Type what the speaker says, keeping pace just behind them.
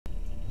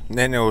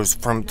then it was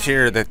from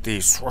here that the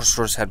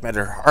sorceress had met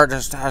her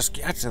hardest task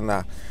yet in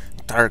the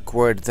dark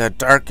wood, the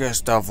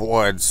darkest of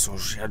woods. So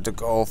she had to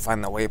go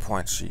find the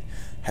waypoint. She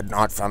had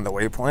not found the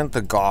waypoint.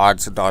 The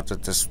gods had not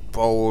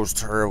disposed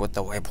her with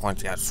the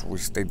waypoint yet. So we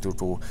stayed to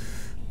go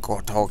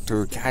talk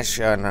to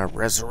Cassia and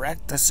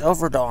resurrect the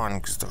Silver Dawn,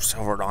 because the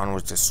Silver Dawn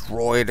was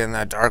destroyed in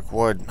that dark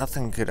wood.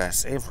 Nothing could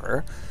save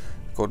her.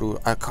 Go to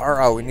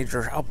Akara, we need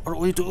your help. What do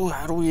we do?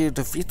 How do we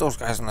defeat those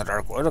guys in the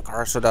dark wood?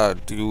 Akara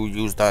said, do you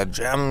use the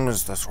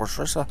gems, the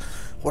sorceress?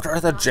 What are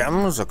the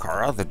gems,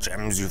 Akara? The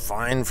gems you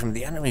find from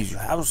the enemies. You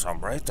have some,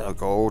 right?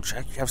 Go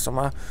check. You have some,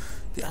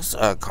 yes,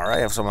 Akara, I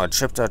have some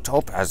chipped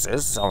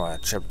topazes, some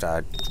chipped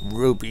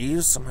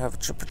rubies, some have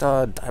chipped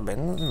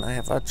diamonds, and I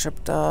have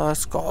chipped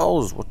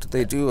skulls. What did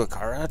they do,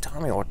 Akara? Tell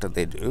me, what did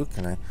they do?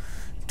 Can I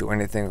do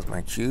anything with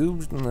my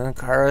cubes? And then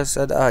Kara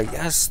said,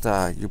 yes,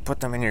 you put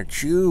them in your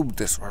cube,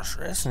 the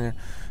sorceress, and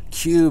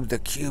the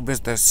cube is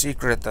the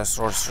secret, the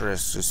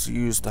sorceress. Just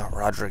use the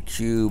Roderick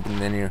cube,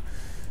 and then your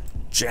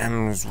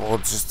gems will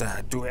just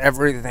do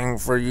everything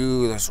for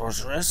you, the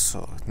sorceress.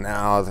 So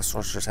now the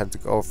sorceress had to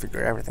go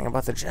figure everything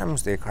about the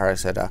gems. The Akara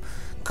said,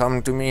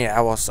 come to me,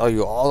 I will sell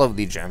you all of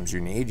the gems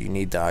you need.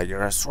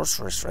 You're a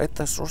sorceress, right?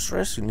 The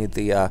sorceress, you need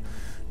the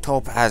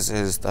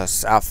topazes, the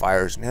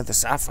sapphires, near the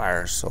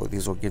sapphires. So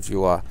these will give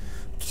you a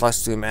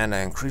 +2 mana,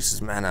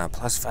 increases mana,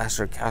 plus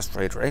faster cast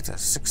rate, right?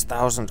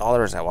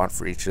 $6,000 I want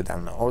for each of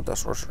them. Oh, the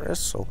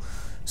sorceress. So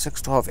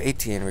 6, 12,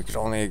 18. We could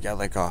only get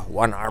like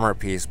one armor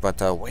piece,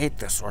 but wait,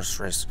 the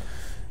sorceress.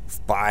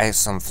 Buy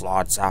some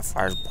flawed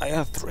sapphires.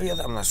 Buy 3 of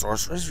them, the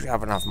sorceress. If you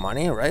have enough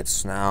money, right?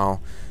 So now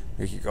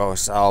you could go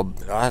sell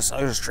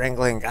your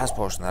strangling gas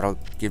potion. That'll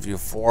give you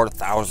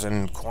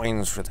 4,000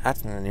 coins for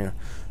that, and then you're,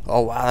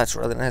 oh wow, that's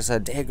really nice.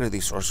 Dagger, the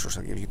sorceress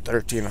will give you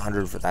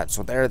 1,300 for that.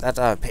 So there,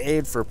 that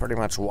paid for pretty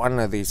much one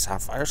of these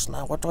sapphires.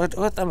 Now, what do I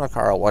do with them,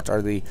 Akara? What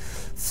are the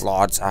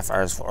flawed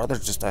sapphires for? They're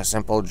just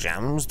simple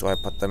gems. Do I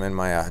put them in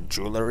my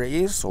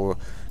jewelry so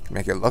to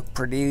make it look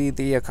pretty,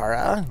 the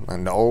Akara?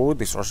 No,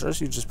 the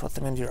sorceress, you just put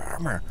them into your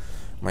armor.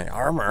 My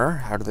armor?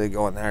 How do they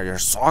go in there? Your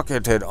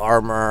socketed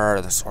armor,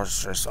 the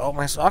sorceress. Oh,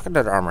 my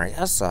socketed armor.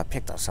 Yes,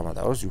 picked up some of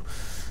those. You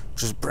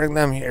just bring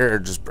them here.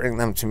 Just bring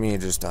them to me.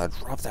 Just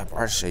drop that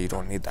barche. You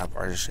don't need that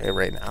barche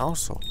right now.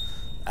 So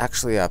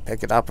actually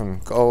pick it up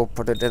and go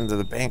put it into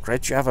the bank.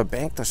 Right? You have a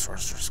bank, the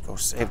sorceress. Go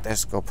save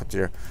this. Go put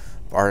your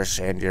barche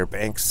into your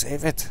bank.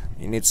 Save it.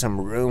 You need some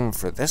room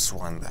for this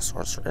one, the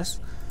sorceress.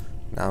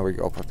 Now we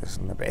go put this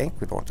in the bank.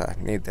 We don't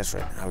need this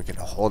right now. We can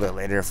hold it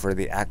later for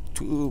the Act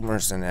 2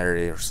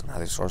 mercenary. So now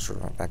the sorcerer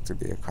went back to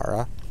the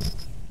Akara.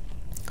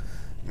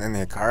 And then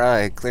the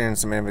Akara, clearing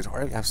some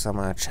inventory. We have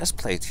some chest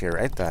plate here,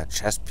 right? The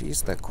chest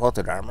piece, the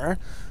quilted armor.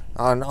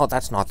 Oh no,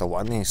 that's not the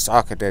one. The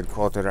socketed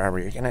quilted armor.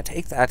 You're gonna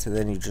take that, and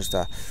then you just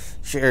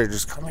here,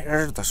 just come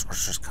here. The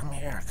sorcerers, come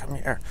here, come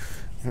here.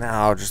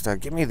 Now, just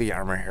give me the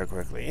armor here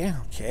quickly.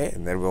 Okay,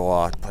 and then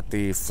we'll put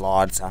the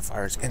flawed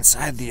sapphires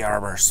inside the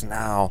armor. So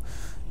now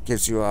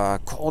gives you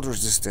cold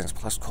resistance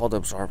plus cold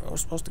absorb. It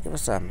was supposed to give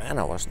us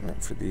mana, wasn't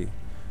it, for the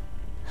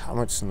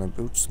helmets and the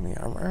boots and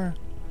the armor?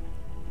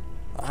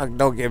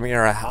 No, give me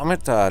your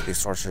helmet. The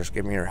sorcerers,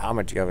 give me your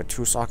helmet. You have a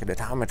 2-socketed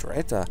helmet,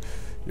 right?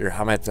 Your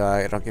helmet,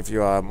 it'll give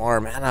you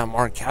more mana,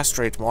 more cast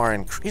rate, more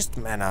increased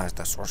mana.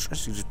 The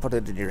sorceress, you just put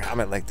it in your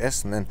helmet like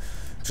this, and then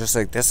just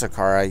like this,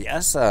 Akara.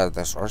 Yes,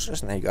 the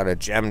sorceress. Now you got a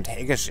gemmed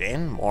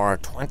Hagashane, more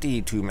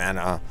 22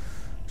 mana.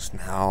 So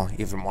now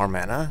even more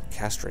mana,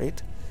 cast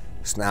rate.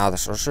 So now the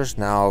sorceress,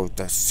 now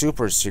the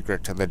super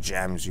secret to the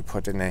gems, you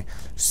put in a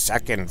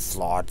second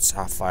flawed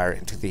sapphire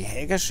into the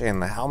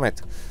Hagashane, the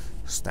helmet.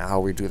 So now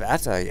we do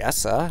that,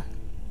 yes,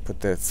 put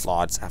the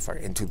flawed sapphire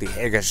into the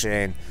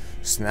Hagashane.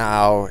 So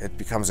now it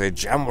becomes a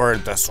gem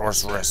word, the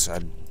sorceress,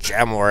 a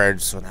gem word.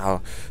 So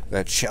now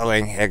the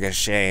chilling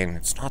Hagashane,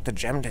 it's not the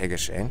gemmed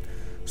Hagashane.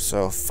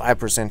 So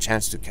 5%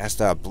 chance to cast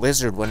a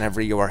blizzard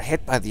whenever you are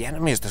hit by the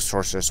enemies, the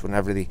sorceress.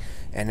 Whenever the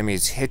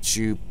enemies hit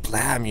you,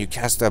 blam, you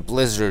cast a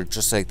blizzard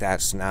just like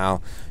that. So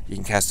now you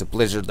can cast a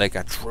blizzard like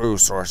a true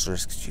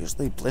sorceress. Because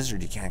usually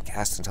blizzard you can't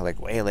cast until like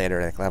way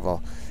later, like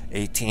level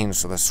 18.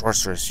 So the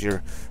sorceress,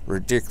 you're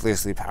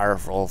ridiculously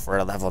powerful for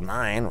a level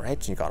 9,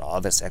 right? You got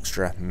all this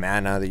extra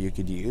mana that you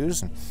could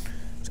use. And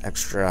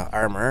extra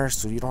armor,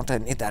 so you don't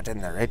need that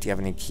in there, right? Do you have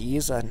any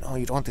keys? No,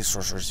 you don't, the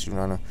sorcerers. You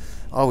don't.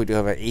 Oh, we do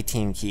have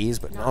 18 keys,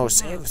 but no,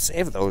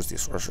 save those, the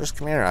sorcerers.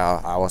 Come here,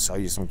 I will sell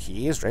you some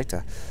keys, right?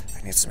 I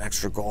need some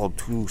extra gold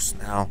too. So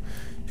now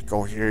you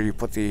go here, you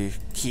put the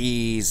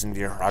keys into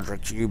your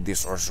Roderick cube, the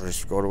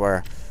sorcerers. You go to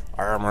our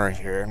armor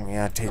here, and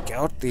we take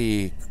out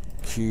the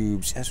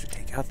cubes. Yes, we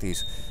take out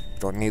these. We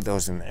don't need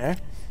those in there.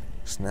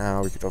 So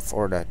now we could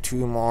afford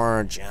 2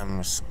 more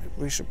gems.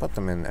 Maybe we should put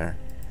them in there.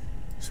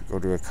 So we go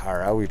to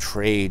Akara, we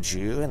trade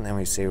you, and then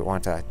we say we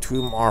want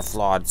 2 more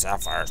flawed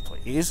sapphires,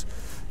 please.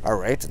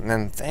 Alright, and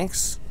then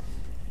thanks.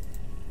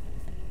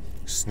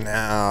 So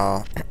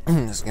now,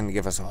 this is going to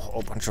give us a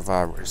whole bunch of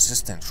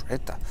resistance,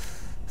 right? The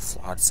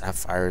flawed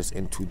sapphires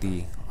into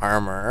the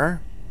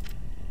armor.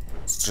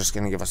 It's just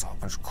going to give us a whole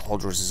bunch of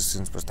cold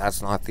resistance, but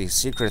that's not the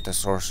secret, the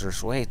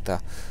sorcerer's weight.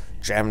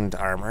 gemmed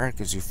armor. It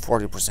gives you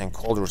 40%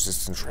 cold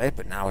resistance, right?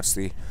 But now it's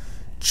the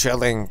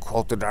chilling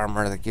quilted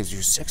armor that gives you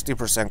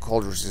 60%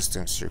 cold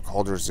resistance. Your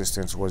cold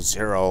resistance was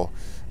 0.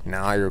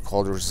 Now your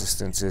cold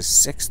resistance is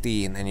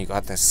 60, and then you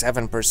got the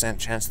 7%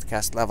 chance to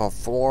cast level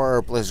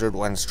 4 Blizzard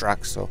when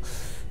struck, so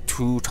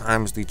 2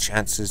 times the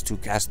chances to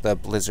cast the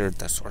Blizzard,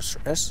 the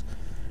Sorceress.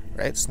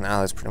 Right, so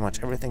now that's pretty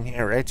much everything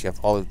here, right? You have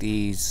all of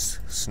these.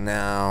 So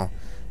now,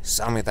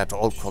 sell me that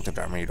old quilted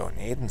armor you don't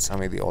need, and sell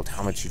me the old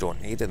helmet you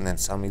don't need, and then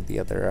sell me the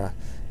other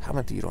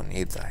helmet you don't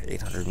need, the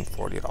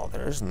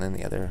 $840, and then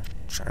the other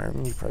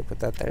charm, you probably put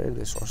that there,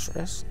 the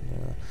Sorceress.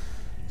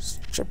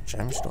 Strip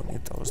gems, you don't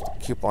need those. The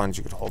coupons,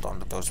 you could hold on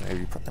to those,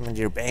 maybe put them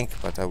into your bank,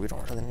 but we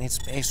don't really need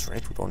space,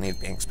 right? We don't need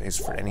bank space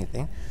for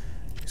anything.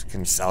 You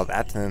can sell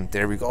that, and then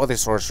there we go, the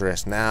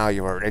Sorceress. Now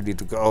you are ready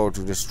to go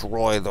to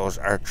destroy those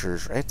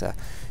archers, right?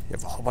 You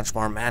have a whole bunch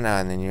more mana,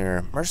 and then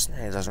your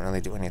mercenary doesn't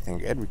really do anything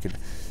good. We could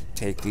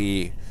take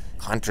the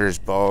hunter's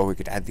bow, we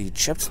could add the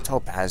chipped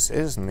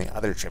topazes and the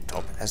other chipped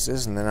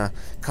topazes, and then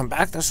come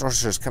back, the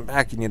Sorceress, come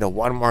back. You need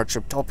one more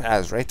chipped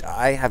topaz, right?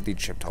 I have the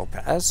chipped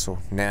topaz, so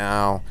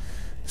now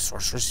the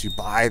Sorceress, you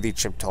buy the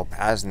chipped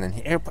topaz, and then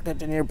here, put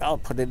it in your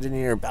belt, put it in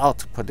your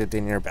belt, put it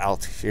in your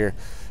belt. Here,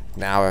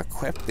 now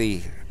equip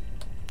the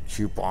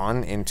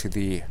coupon into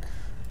the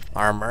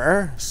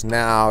armor. So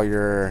now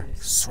your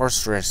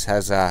Sorceress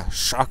has a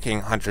shocking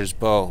hunter's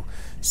bow,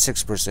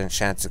 6%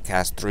 chance to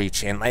cast 3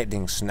 chain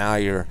lightning. So now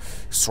your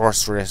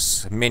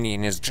Sorceress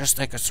minion is just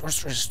like a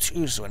Sorceress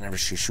too, so whenever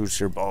she shoots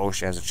her bow,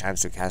 she has a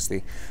chance to cast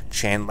the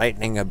chain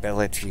lightning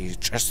ability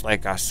just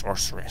like a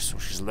Sorceress. So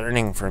she's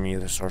learning from you,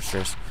 the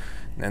Sorceress.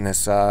 And then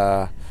this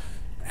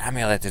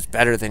amulet is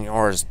better than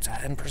yours,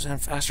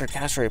 10% faster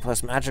cast rate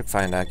plus magic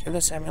find. Give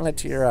this amulet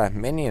to your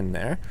minion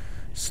there.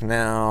 So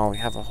now we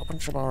have a whole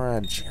bunch of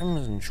more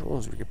gems and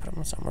jewels. We can put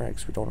them somewhere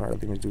because we don't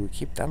really need to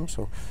keep them.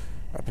 So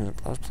weapons and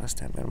gloves plus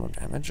 10 minimum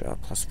damage,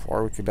 plus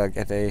 4. We could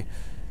get a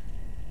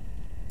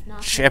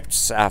chipped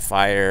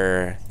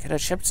sapphire. Get a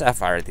chipped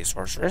sapphire, the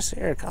Sorceress.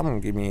 Here, come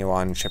and give me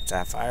one chipped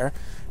sapphire.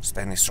 So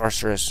then the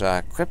Sorceress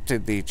equipped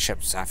the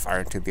chipped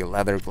sapphire into the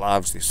leather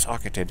gloves, the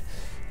socketed,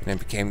 and it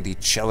became the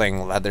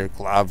chilling leather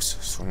gloves.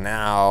 So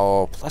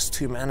now plus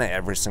 2 mana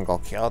every single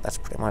kill. That's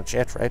pretty much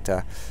it, right?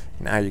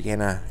 Now you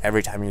gain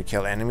every time you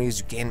kill enemies,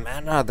 you gain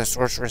mana. The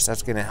Sorceress,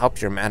 that's going to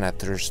help your mana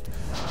thirst.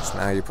 So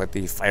now you put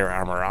the fire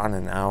armor on,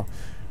 and now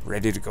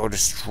ready to go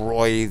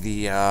destroy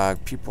the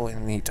people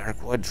in the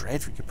dark woods,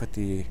 right? We could put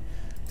this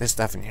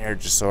stuff in here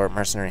just so our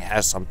mercenary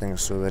has something.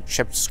 So the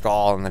chipped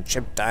skull and the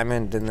chipped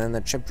diamond and then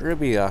the chipped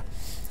ruby.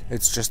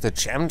 It's just a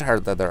gemmed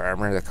hard leather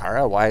armor, the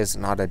Kara. Why is it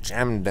not a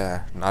gemmed,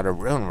 not a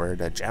rune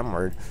word, a gem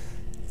word?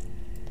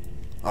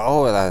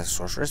 Oh, the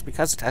Sorceress,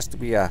 because it has to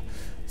be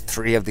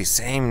 3 of the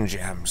same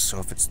gems. So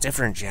if it's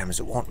different gems,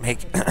 it won't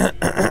make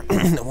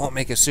it won't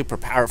make a super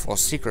powerful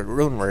secret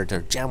rune word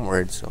or gem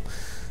word. So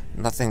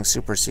nothing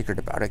super secret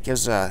about it.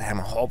 Gives him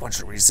a whole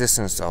bunch of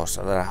resistance though,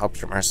 so that'll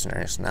help your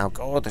mercenaries. Now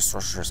go, the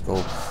Sorceress,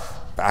 go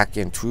back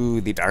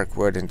into the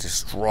Darkwood and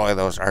destroy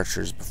those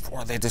archers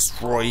before they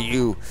destroy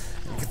you.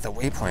 And get the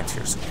waypoint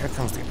here. So here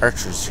comes the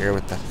archers here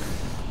with the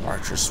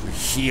archers. We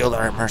heal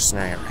our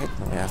mercenary, right?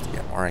 And we have to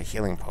get more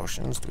healing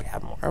potions. Do we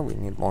have more? We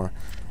need more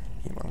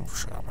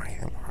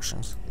healing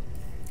potions.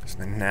 So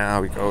then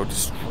now we go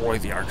destroy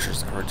the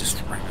archers that were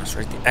destroying us,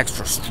 right? The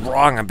extra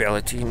strong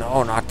ability.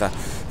 No, not the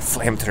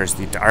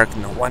flame-thirsty dark.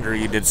 No wonder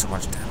you did so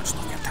much damage.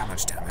 Look at that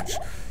much damage.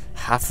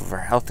 Half of our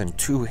health in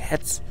 2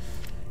 hits.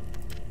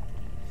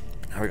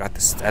 Now we got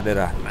this added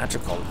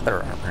magical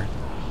leather armor.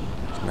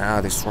 So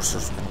now the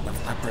Sorceress is going to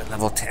level up at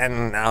level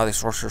 10. Now the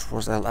Sorceress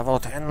was a level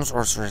 10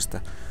 Sorceress.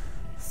 The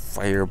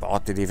Fireball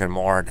did even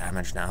more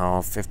damage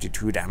now.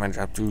 52 damage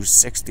up to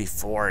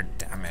 64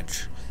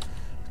 damage.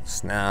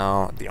 So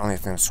now the only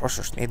thing the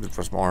Sorceress needed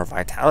was more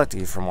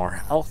vitality for more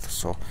health.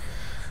 So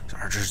the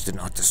archers did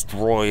not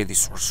destroy the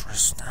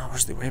Sorceress. Now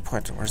where's the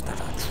waypoint and where's that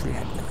tree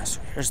head guy?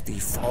 So here's the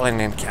Fallen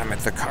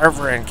encampment, the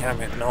Carver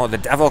encampment, no, the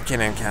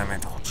Devilkin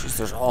encampment. Oh jeez,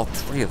 there's all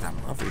 3 of them.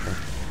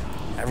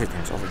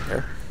 Everything's over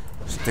here.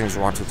 So things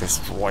we want to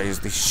destroy is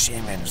the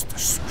Shamans, the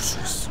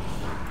Sorceress.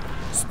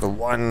 So the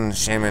one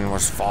Shaman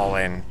was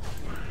fallen,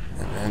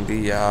 and then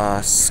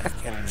the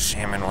second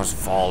Shaman was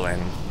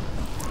fallen.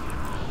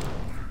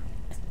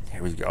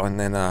 Here we go, and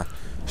then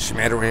she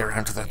made her way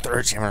around to the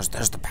 3rd Shaman.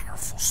 There's the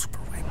powerful super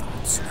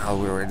waypoint. So now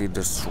we're ready to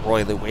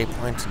destroy the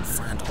waypoint and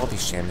find all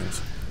these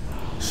Shamans.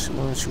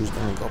 Soon she was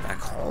going to go back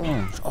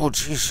home. Oh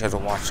geez, she had to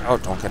watch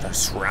out. Don't get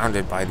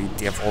surrounded by the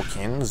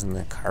Devilkins and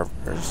the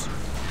Carvers.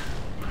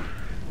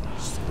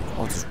 So,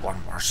 oh, there's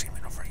one more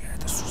Shaman over here.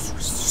 The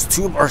Sorceress. There's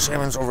 2 more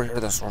Shamans over here.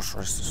 The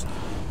Sorceress.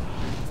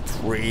 There's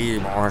 3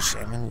 more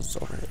Shamans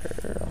over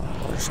here.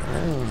 Another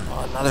Shaman.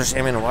 Oh, another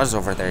Shaman was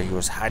over there. He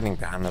was hiding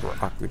behind the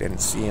rock. We didn't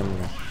see him.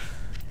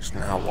 So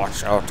now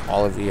watch out,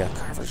 all of the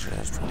Carvers.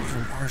 There's probably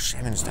even more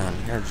Shamans down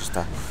here. Just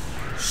a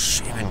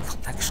Shaman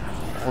collection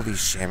of all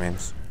these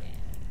Shamans.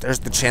 There's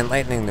the chain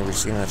lightning. We've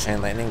seen the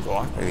chain lightning go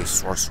off by the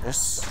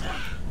Sorceress.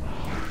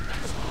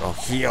 Go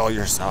heal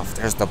yourself.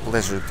 There's the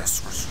Blizzard, the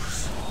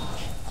Sorceress.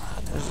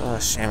 there's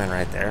a shaman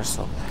right there,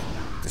 so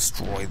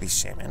destroy the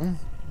shaman.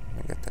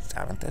 We get the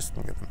amethyst,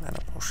 we get the mana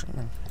potion,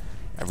 and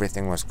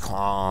everything was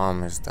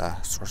calm as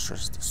the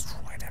sorceress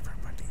destroyed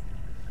everybody.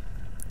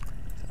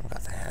 So we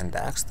got the hand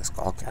axe, the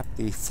skull cap,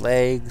 the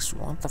flags. We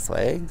want the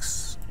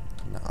flags.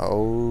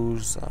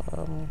 Those,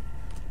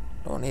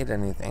 don't need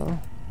anything.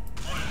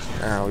 So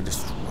now we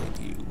destroyed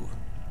you.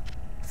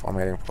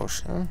 Formatting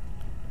potion.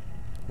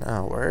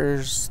 Now,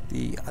 where's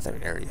the other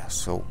area?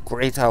 So,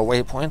 great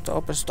waypoint. Oh,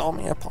 bestow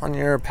me upon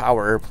your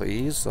power,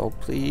 please. So,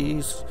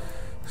 please.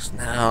 So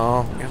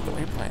now, we have the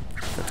waypoint.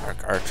 The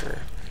Dark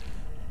Archer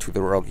to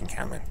the Rogue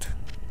Encampment.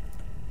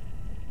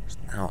 So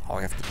now, all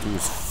we have to do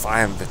is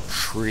find the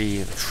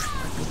tree. The tree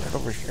might be right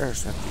over here,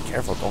 so we have to be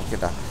careful. Don't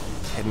get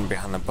hidden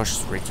behind the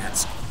bushes where you can't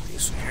see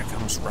these. So, here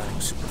comes running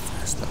super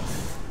fast. The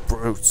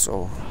brute,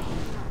 so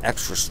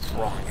extra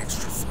strong,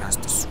 extra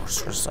fast. The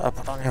sorceress.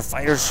 Put on your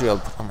fire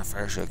shield. Put on the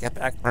fire shield. Get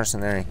back,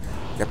 mercenary.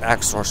 Get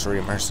back,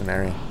 sorcery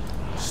mercenary.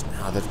 So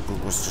now the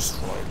brute was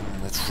destroyed,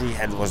 and the tree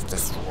head was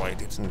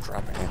destroyed. It didn't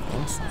drop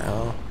anything. So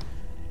now,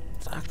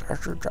 Black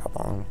Archer drop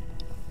on.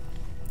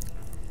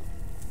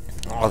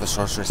 All the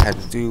sorceress had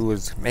to do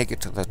was make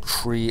it to the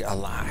tree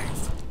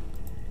alive.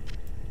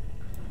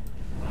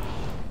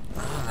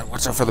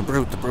 Watch out for the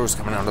brute. The brute is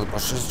coming out of the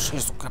bushes.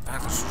 Jeez, get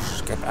back. The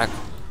sorceress, get back.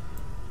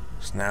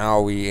 So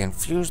now we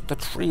infused the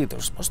tree.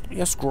 There's supposed to be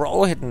a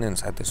scroll hidden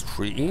inside this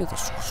tree. The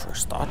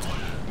sorceress thought.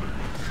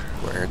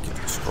 Where could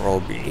the scroll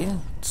be?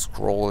 The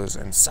scroll is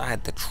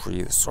inside the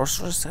tree. The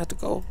sorceress had to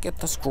go get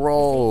the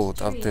scroll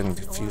without the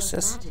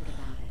infuses.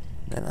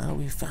 Then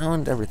we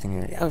found everything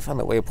here. Yeah, we found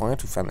the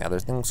waypoint. We found the other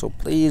thing. So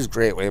please,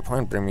 great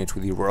waypoint, bring me to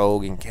the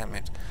Rogue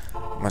Encampment.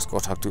 We must go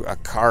talk to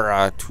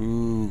Akara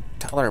to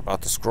tell her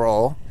about the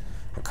scroll.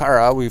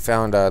 Akara, we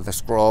found the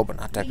scroll, but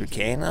not Deckard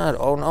Cain.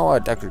 Oh no,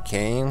 Deckard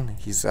Cain.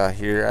 He's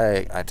here.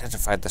 I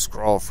identified the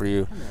scroll for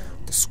you.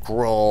 The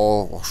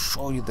scroll will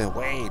show you the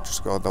way.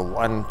 Just go the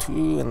 1,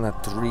 2, and the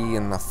 3,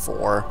 and the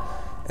 4,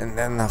 and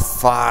then the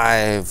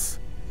 5.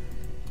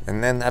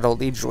 And then that'll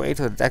lead your way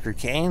to the Deckard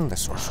Cain, the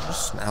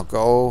sorceress. Now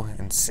go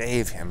and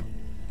save him.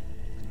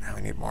 Now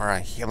we need more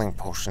healing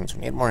potions.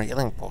 We need more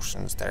healing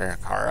potions there,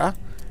 Akara.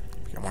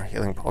 If we get more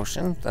healing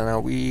potions,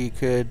 then we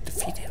could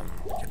defeat him.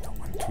 Get the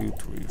 1, 2,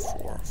 3,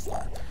 4,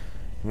 5.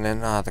 And then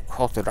the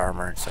quilted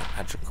armor. It's a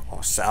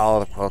magical. Sell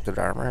the quilted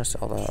armor,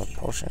 sell the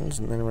potions,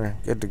 and then we're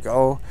good to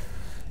go.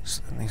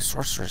 So then the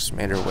sorceress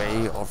made her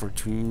way over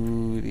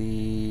to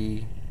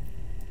the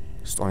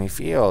Stony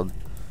Field.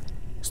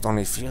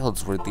 Stony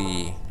Fields where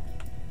the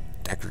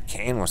Deckard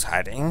Cain was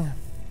hiding.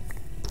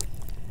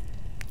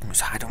 He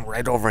was hiding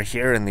right over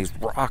here in these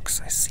rocks.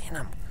 I seen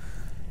him.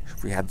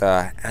 If we had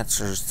the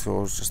answers to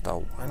those, just a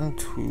 1,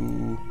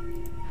 2,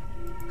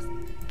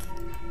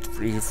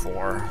 3,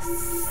 4,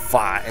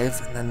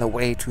 5, and then the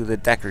way to the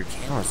Deckard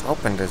Cain was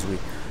opened as we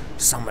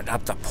summoned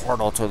up the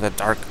portal to the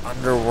dark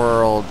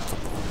underworld. The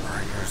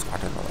warriors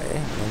got in the way,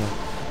 and then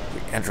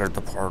we entered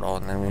the portal,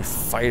 and then we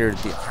fired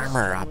the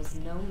armor up.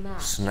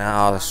 So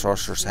now the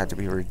sorceress had to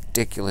be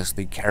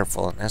ridiculously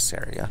careful in this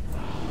area.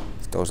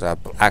 If those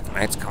black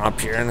knights come up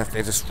here, and if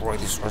they destroy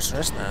the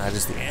sorceress, then that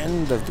is the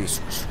end of the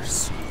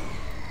sorceress.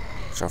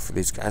 So for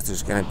these guys,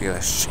 there's going to be the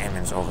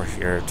shamans over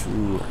here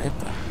too, right?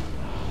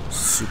 The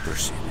super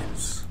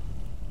shamans.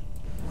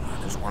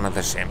 There's one of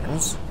the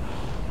shamans.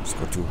 Let's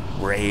go to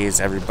raise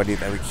everybody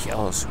that we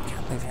kill, so we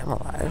can't leave him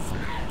alive.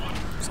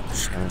 So the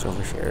shamans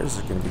over here is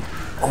going to be...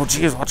 Oh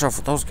geez, watch out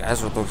for those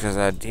guys with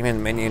those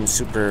demon minion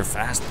super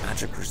fast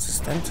magic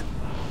resistant.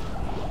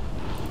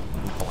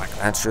 Black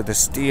Lancer, the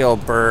steel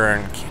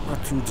burn, came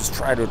out to just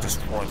try to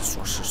destroy the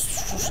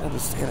sorceress. Just had to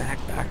stay the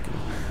heck back.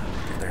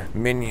 And their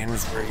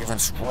minions were even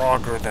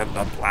stronger than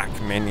the black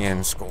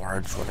minion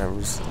Scourge, whatever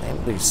his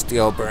name. The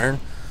steel burn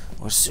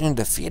was soon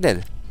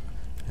defeated.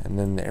 And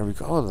then there we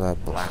go, the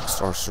black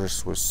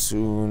sorceress was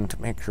soon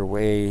to make her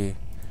way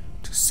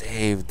to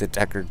save the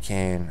Deckard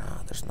Cain.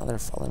 There's another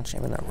fallen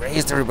shaman that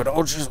raised everybody.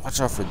 Oh jeez, watch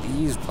out for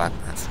these black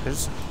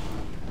masters.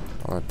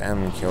 Don't let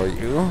them kill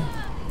you.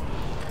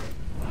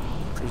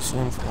 Pretty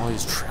soon from all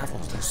these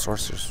travels, the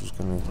sorceress was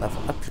going to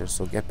level up here.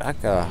 So get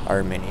back,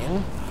 our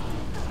minion.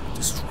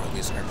 Destroy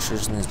these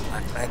archers and these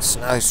black knights.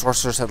 So now the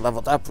sorceress had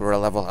leveled up. We were a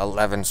level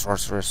 11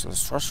 sorceress. So the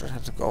sorceress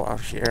had to go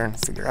out here and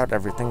figure out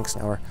everything. Because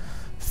now our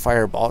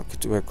fireball could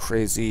do a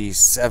crazy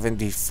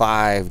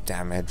 75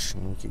 damage,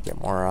 and we could get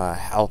more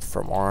health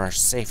for more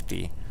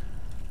safety.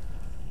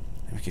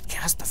 And we could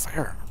cast the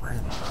fire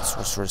armor. The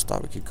sorceress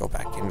thought we could go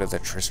back into the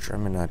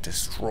Tristram and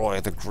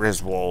destroy the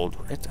Griswold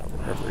right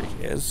wherever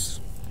he is.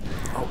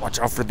 Oh, watch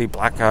out for the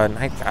black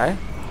knight guy.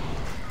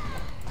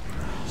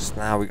 So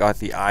now we got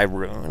the eye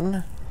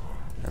rune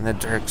and the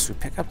dirks. We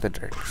pick up the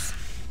dirks.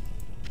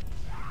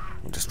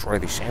 We destroy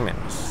the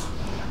shamans.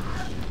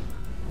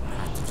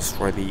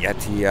 Destroy the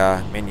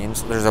Yeti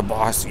minions. There's a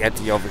boss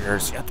Yeti over here,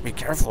 so you have to be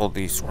careful of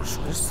the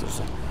sorceress. There's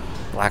a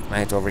black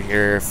knight over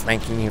here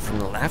flanking you from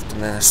the left,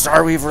 and then a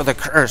Starweaver the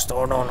Cursed.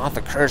 Oh no, not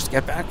the Cursed.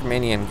 Get back,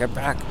 minion. Get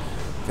back.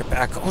 Get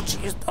back. Oh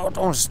jeez, no,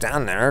 don't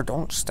stand there.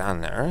 Don't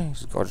stand there.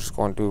 He's just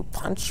going to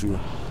punch you.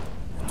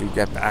 Do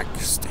get back,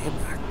 stay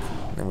back.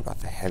 And then we got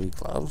the heavy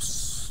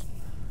gloves.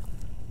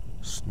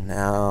 So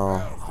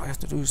now all we have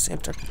to do is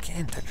save Dr.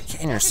 Kane. Dr.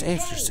 Kane, you're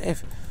safe, you're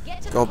safe.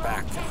 Go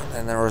back. And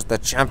then there was the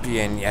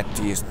champion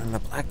Yetis and then the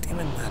Black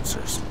Demon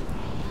Lancers.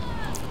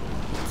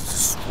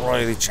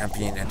 Destroy the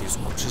champion Yetis.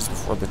 Oh jeez,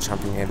 before the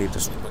champion Yeti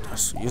destroyed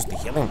us. Use the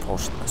healing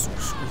potion, the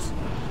sorceress.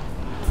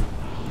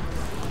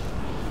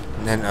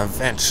 And then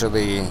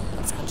eventually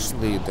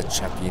the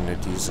champion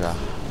Yetis were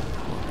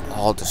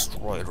all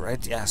destroyed,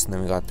 right? Yes, and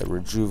then we got the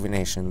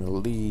rejuvenation,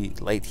 the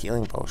light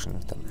healing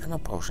potions, the mana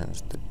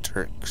potions, the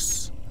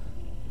Dirks.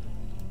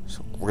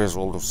 So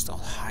Griswold was still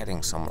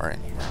hiding somewhere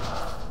in here.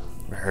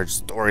 We heard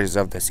stories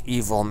of this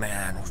evil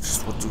man who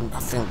just would do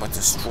nothing but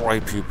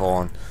destroy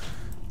people, and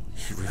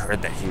we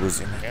heard that he was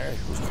in here.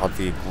 He was called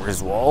the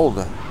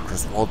Griswold.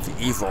 Griswold the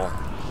Evil.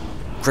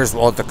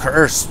 Griswold the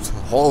Cursed.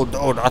 Oh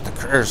no, not the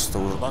Cursed.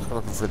 We were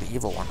looking for the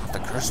evil one, not the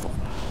cursed one.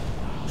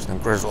 So then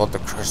Griswold the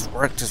Cursed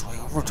worked his way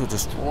over to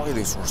destroy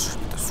these sorcerers,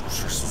 but the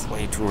sorceress was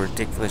way too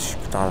ridiculous. She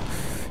could not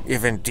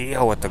even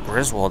deal with the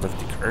Griswold of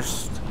the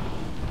Cursed.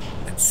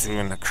 And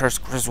soon the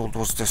cursed Griswold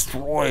was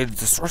destroyed.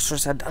 The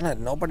sorceress had done it.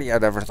 Nobody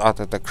had ever thought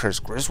that the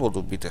cursed Griswold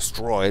would be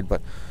destroyed,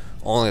 but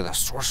only the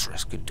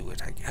sorceress could do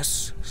it, I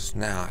guess. So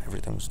now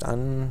everything's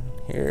done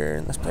here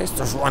in this place.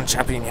 There's one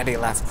champion Yeti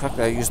left.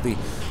 Quickly, I used the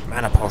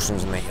mana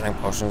potions and the healing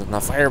potions and the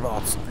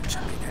firebolts. And the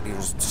champion Yeti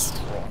was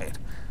destroyed.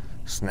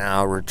 So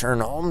now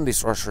return home, the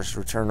sorceress.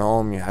 Return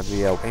home. You have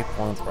the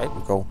waypoint, right?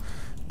 We go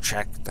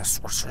check the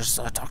sorceress.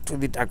 Talk to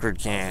the Deckard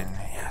King.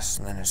 Yes,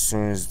 and then as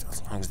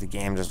long as the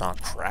game does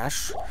not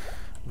crash,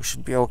 we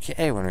should be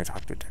okay when we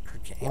talk to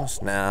Deckard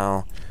Games.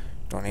 Now,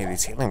 don't need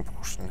these healing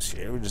potions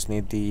here. We just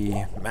need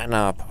the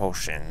mana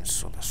potions.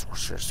 So the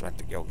sorceress went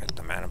to go get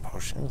the mana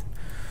potions.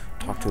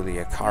 Talk to the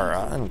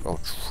Akara and go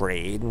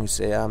trade. And we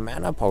say,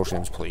 mana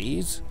potions,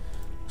 please.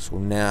 So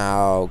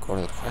now, go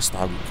to the quest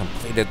log. We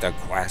completed the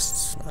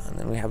quests. And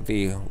then we have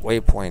the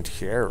waypoint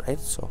here, right?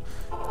 So,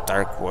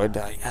 Darkwood.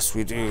 Yes,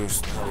 we do.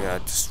 So we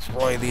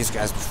destroy these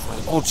guys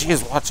before. Oh,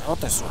 geez, watch out,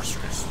 the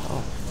sorceress.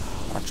 Oh,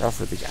 watch out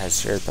for the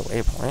guys here at the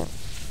waypoint.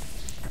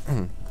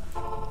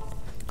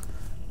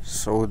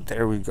 So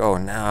there we go.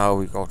 Now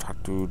we go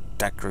talk to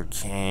Deckard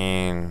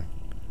Kane.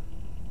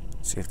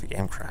 See if the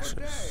game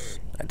crashes.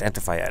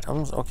 Identify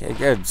items. Okay,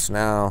 good. So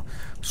now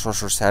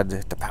sorceress had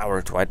the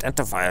power to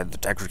identify the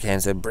Deckard Kane.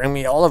 Said, "Bring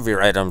me all of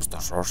your items." The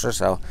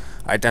sorceress, I'll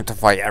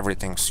identify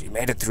everything. So you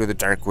made it through the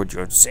Darkwood. You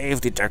had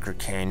saved the Deckard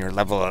Kane. You're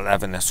level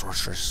 11. The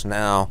sorceress.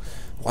 Now,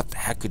 what the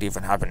heck could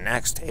even happen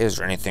next? Is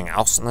there anything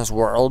else in this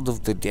world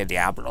of the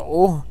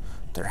Diablo?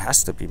 There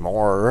has to be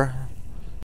more.